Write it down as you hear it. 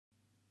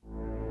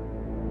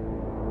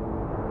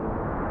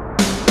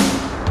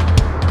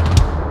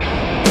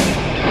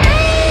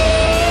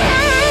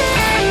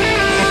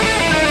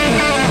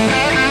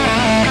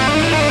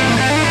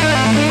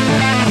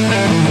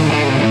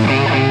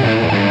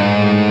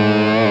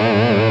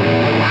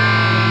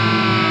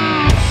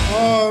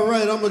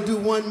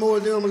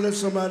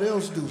somebody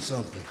else do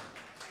something.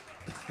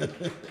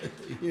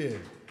 Yeah.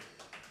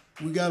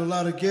 We got a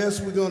lot of guests.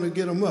 We're going to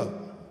get them up.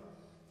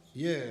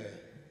 Yeah.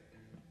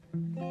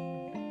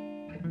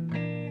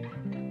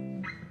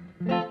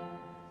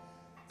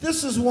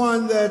 This is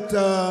one that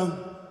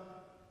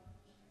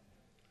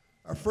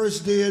I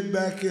first did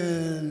back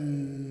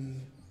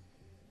in,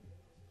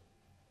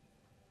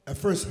 I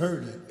first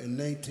heard it in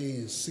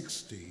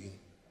 1960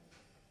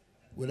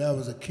 when I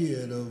was a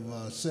kid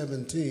of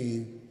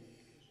 17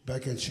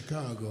 back in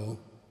Chicago.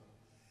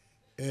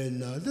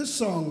 And this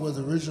song was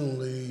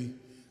originally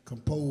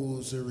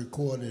composed and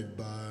recorded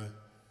by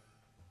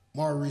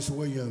Maurice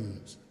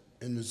Williams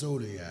and the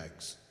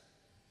Zodiacs.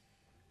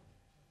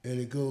 And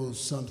it goes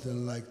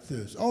something like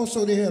this.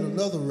 Also, they had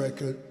another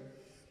record,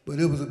 but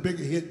it was a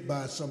bigger hit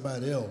by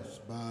somebody else,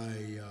 by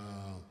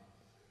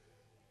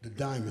the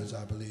Diamonds,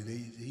 I believe.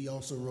 He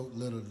also wrote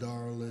Little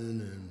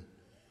Darling and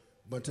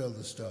a bunch of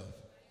other stuff.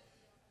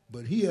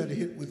 But he had a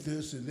hit with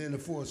this, and then the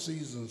Four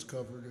Seasons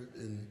covered it,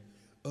 and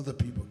other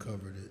people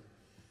covered it.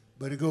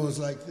 But it goes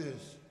like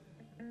this.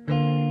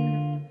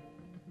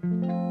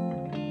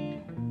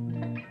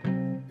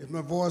 If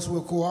my voice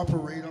will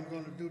cooperate, I'm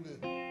going to do this.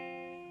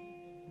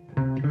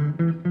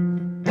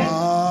 A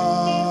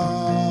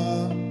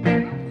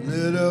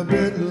little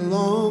bit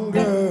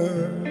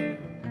longer.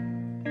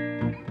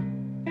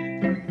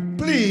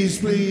 Please,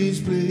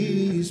 please,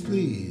 please,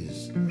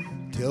 please,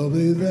 tell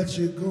me that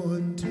you're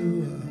going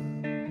to.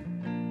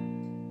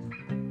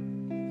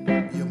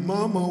 Your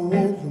mama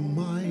won't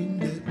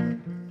mind it.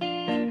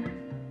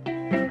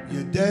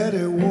 Your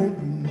daddy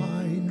won't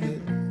mind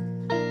it.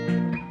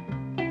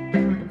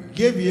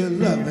 Give your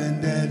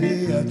loving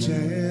daddy a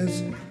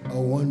chance, a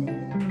one more.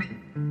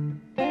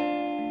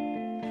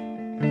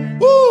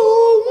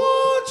 Ooh,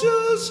 won't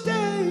you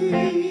stay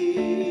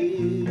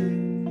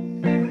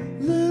a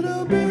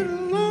little bit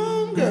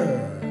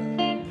longer?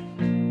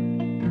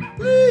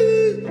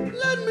 Please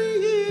let me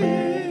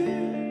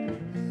hear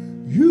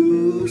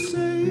you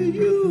say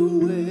you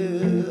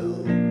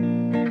will.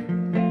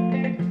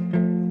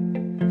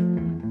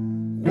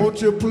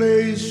 Won't you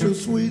place your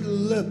sweet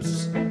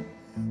lips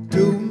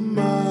to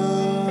mine?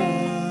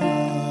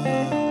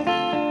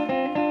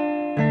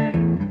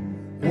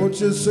 Won't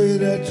you say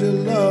that you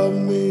love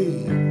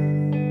me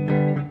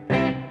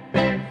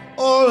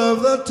all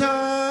of the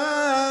time?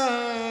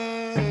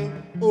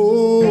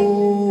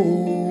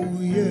 Oh,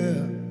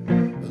 yeah,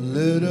 a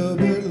little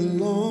bit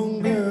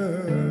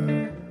longer.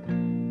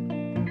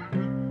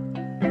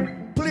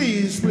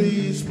 Please,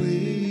 please,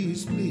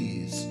 please,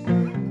 please,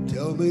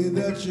 tell me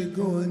that you're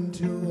going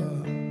to.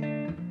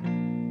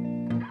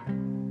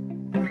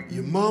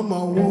 Your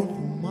mama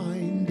won't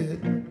mind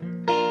it.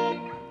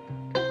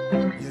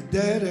 Your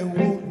daddy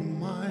won't.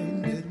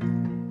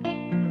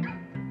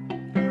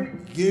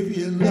 Give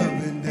your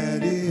loving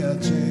daddy a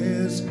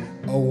chance,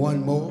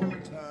 one more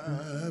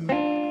time.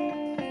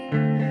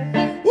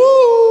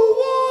 Ooh,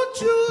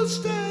 won't you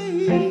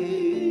stay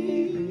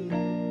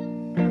a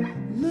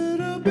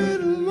little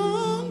bit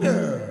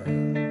longer?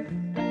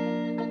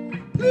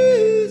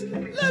 Please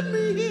let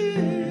me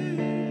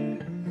hear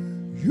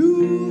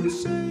you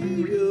say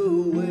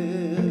you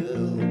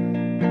will.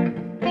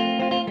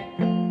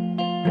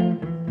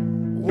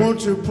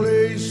 Won't you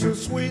place your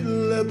sweet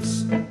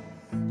lips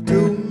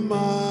to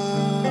mine?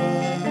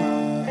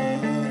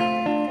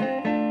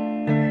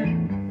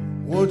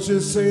 Won't you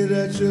say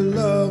that you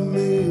love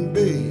me,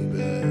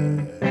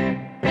 baby,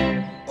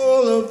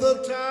 all of the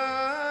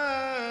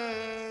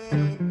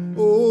time?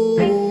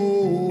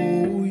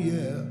 Oh,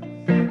 yeah,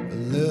 a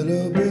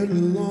little bit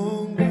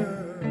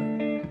longer.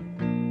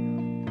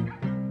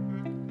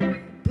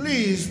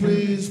 Please,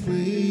 please,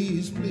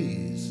 please,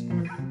 please,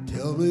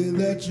 tell me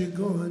that you're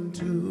going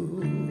to.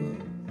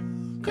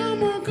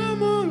 Come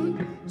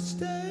on,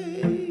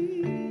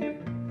 stay.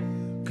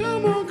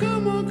 Come on,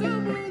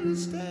 and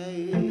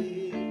stay.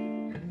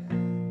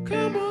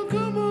 Come on,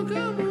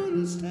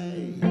 and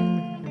stay.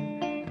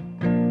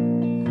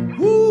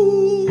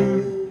 Ooh.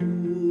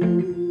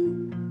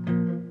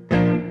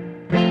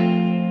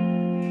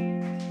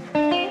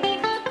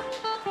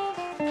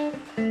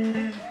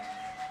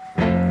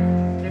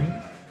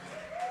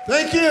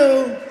 Thank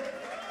you.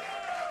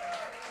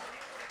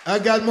 I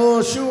got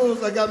more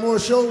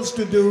shows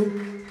to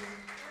do.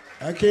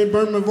 I can't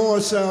burn my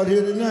voice out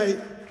here tonight.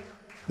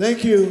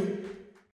 Thank you.